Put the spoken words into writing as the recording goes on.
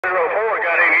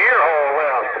got an ear hole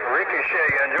left. Ricochet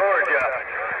in Georgia.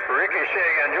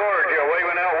 Ricochet in Georgia,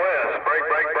 waving out west. Break,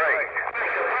 break, break.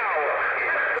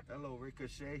 Hello,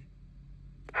 Ricochet.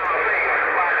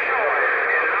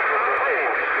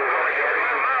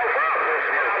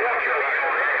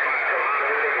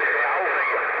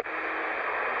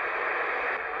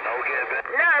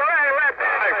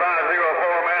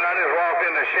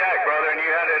 Shack, brother, and you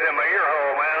had it in my ear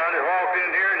hole, man. I just walked in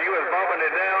here and you was bumping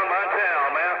it down my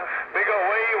town, man. Big old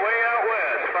way out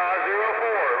west,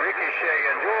 504, Ricochet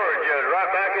in Georgia, right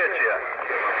back at you.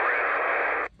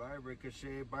 Bye,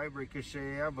 Ricochet. Bye,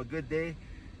 Ricochet. Have a good day.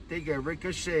 Take a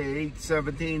Ricochet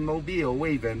 817 Mobile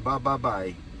waving. Bye, bye,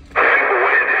 bye. Super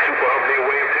ugly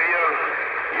wave to you.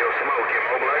 You'll smoke him,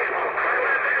 Oblak.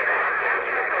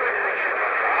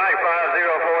 Hi,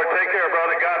 504. Take care,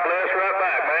 brother. God bless. Right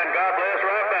back, man. God bless.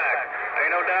 Right back. Ain't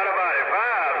no doubt about it.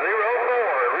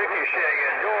 504. Ricochet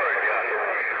in Georgia.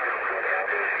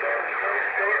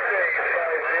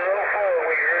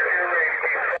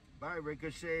 Bye,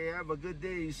 Ricochet. Have a good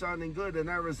day. You sounding good in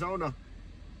Arizona.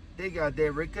 They got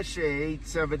their Ricochet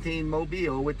 817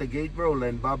 Mobile with the gate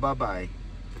rolling. Bye, bye, bye.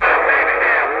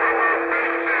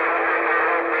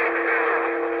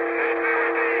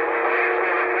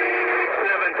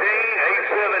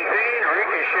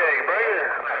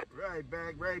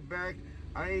 Right back.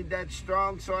 I ain't that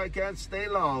strong, so I can't stay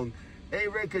long. Hey,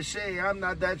 Ricochet, I'm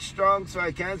not that strong, so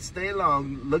I can't stay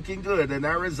long. Looking good in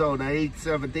Arizona,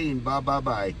 817. Bye, bye,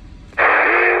 bye.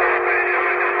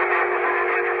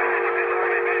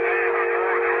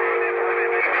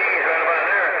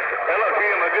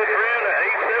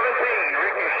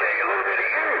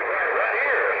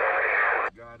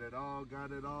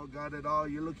 Got it all.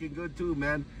 You're looking good too,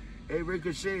 man. Hey,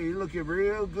 Ricochet, you're looking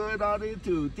real good out here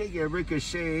too. Take it,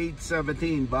 Ricochet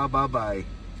 817. Bye, bye, bye. 817,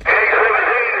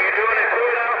 you're doing it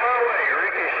good out my way,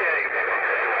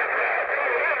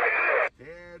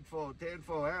 Ricochet.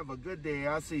 10-4. Have a good day.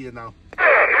 I'll see you now.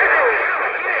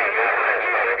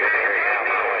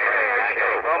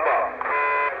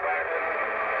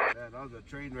 Man, that was a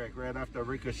train wreck right after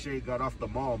Ricochet got off the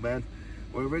mall, man.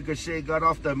 When Ricochet got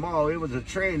off the mall, it was a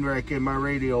train wreck in my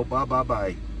radio. Bye, bye,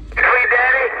 bye. Sweet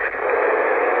Daddy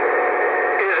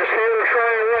is a steel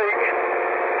train wreck.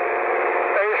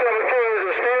 817 is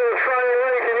a steel train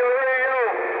wreck in your radio.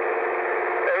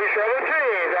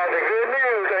 817 got the good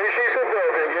news. AC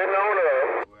Suburban getting on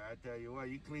up. Well, I tell you what,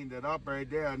 you cleaned it up right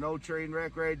there. No train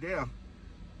wreck right there.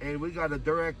 Hey, we got a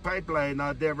direct pipeline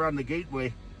out there around the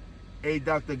gateway. Hey,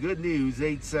 Dr. Good News,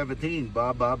 817.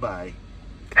 Bye, bye, bye.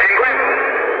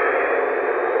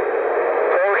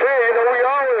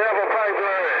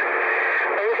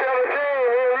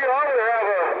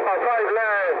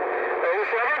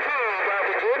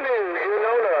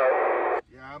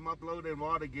 Uploading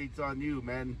water gates on you,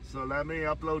 man. So let me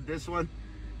upload this one,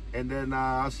 and then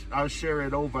I'll share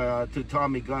it over to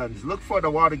Tommy Guns. Look for the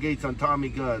water gates on Tommy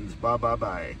Guns. Bye, bye,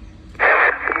 bye.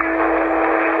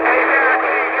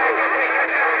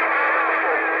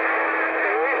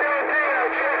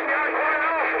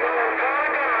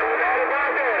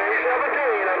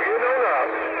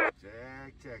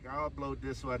 Check. I'll upload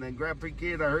this one. And Grand Prix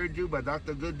Kid, I heard you, but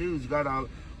Dr. Good News got a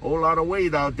whole lot of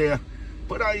weight out there.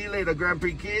 Put on you later, Grand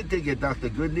Prix Kid. Take it, Dr.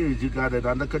 Good News. You got it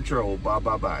under control. Bye,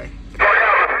 bye, bye. Yeah,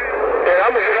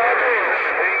 I'm going to get out the way.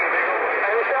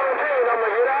 817, I'm going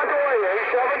to get out the way.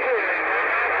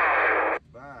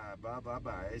 817. Bye, bye, bye,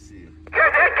 bye. I see you.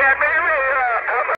 Get that cat, baby.